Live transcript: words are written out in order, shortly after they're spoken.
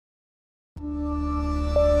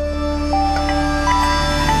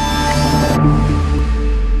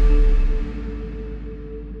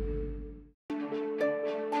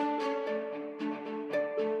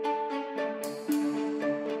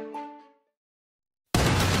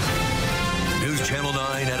Channel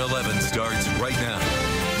 9 at 11 starts right now.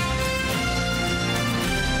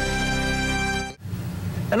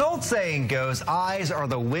 An old saying goes, eyes are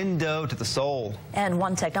the window to the soul. And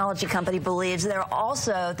one technology company believes they're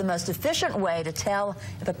also the most efficient way to tell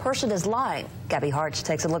if a person is lying. Gabby Harch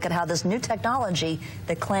takes a look at how this new technology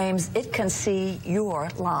that claims it can see your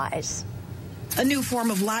lies. A new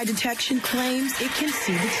form of lie detection claims it can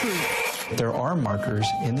see the truth. There are markers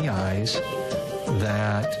in the eyes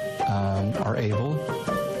that are able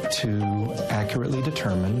to accurately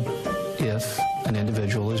determine if an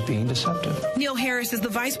individual is being deceptive. Neil Harris is the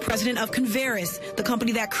vice president of Converus, the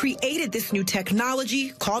company that created this new technology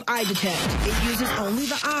called EyeDetect. It uses only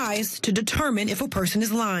the eyes to determine if a person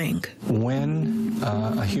is lying. When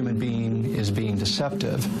a human being is being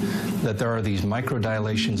deceptive, that there are these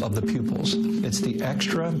microdilations of the pupils. It's the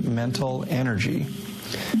extra mental energy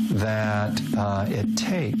that it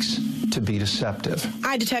takes to be deceptive.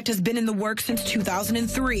 EyeDetect has been in the works since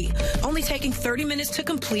 2003. Only taking 30 minutes to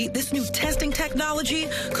complete, this new testing technology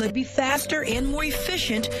could be faster and more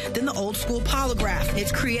efficient than the old school polygraph.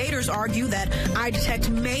 Its creators argue that EyeDetect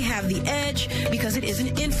may have the edge because it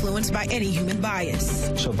isn't influenced by any human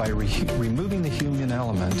bias. So by removing the human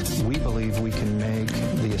element, we believe we can make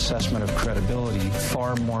the assessment of credibility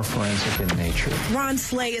far more forensic in nature. Ron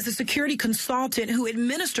Slay is a security consultant who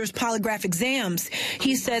administers polygraph exams.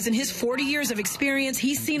 He says in his 40 years of experience,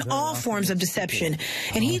 he's seen all forms of deception,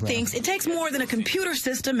 and he thinks it takes more than a computer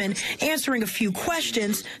system and answering a few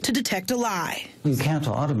questions to detect a lie. You can't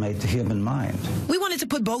automate the human mind. We wanted to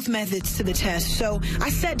put both methods to the test, so I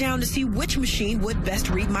sat down to see which machine would best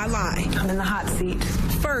read my lie. I'm in the hot seat.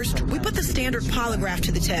 First, we put the standard polygraph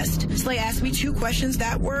to the test. Slay asked me 2 questions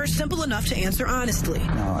that were simple enough to answer honestly.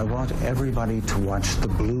 Now, I want everybody to watch the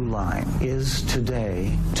blue line. Is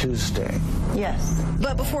today Tuesday? Yes.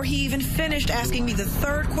 But before he even finished asking me the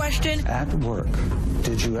 3rd question, At work,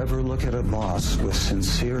 did you ever look at a boss with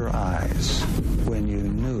sincere eyes when you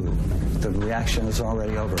knew the reaction is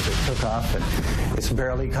already over? It took off and it's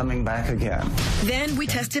barely coming back again. Then we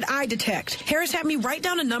tested EyeDetect. Harris had me write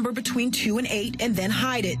down a number between 2 and 8 and then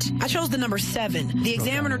hide it. I chose the number 7. The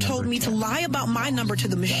examiner told me to lie about my number to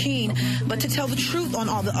the machine, but to tell the truth on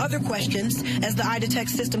all the other questions as the EyeDetect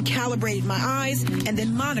system calibrated my eyes and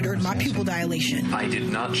then monitored my pupil dilation. I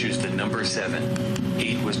did not choose the number 7.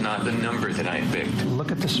 8 was not the number that I had picked.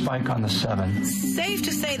 Look at the spike on the 7. Safe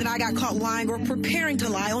to say that I got caught lying or preparing to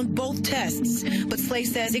lie on both tests. But Slay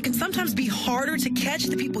says it can sometimes be harder to catch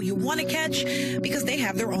the people you want to catch because they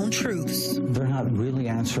have their own truths. They're not really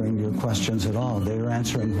answering your questions at all. They're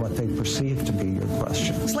answering what they perceive to be your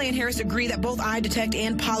questions. Slay and Harris agree that both EyeDetect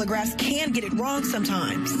and polygraphs can get it wrong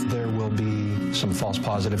sometimes. There will be some false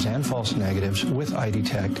positives and false negatives with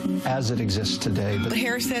EyeDetect as it exists today. But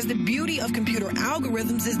Harris says the beauty of computer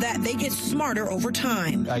algorithms is that they get smarter over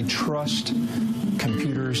time. I trust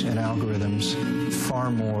computers and algorithms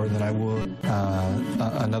far more than I would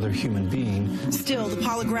another human being. Still, the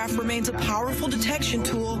polygraph remains a powerful detection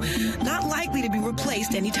tool, not likely to be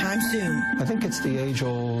replaced anytime soon. I think it's the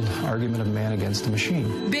age-old argument of man against the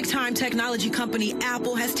machine. Big-time technology company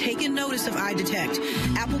Apple has taken notice of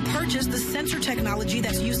EyeDetect. Apple purchased the sensor technology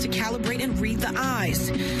that's used to calibrate and read the eyes.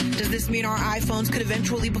 Does this mean our iPhones could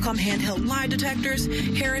eventually become handheld lie detectors?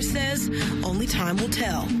 Harris says only time will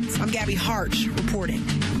tell. I'm Gabby Harch reporting.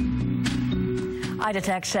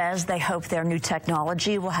 EyeDetect says they hope their new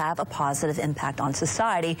technology will have a positive impact on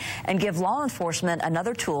society and give law enforcement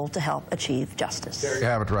another tool to help achieve justice. There you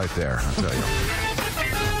have it right there, I'll tell you.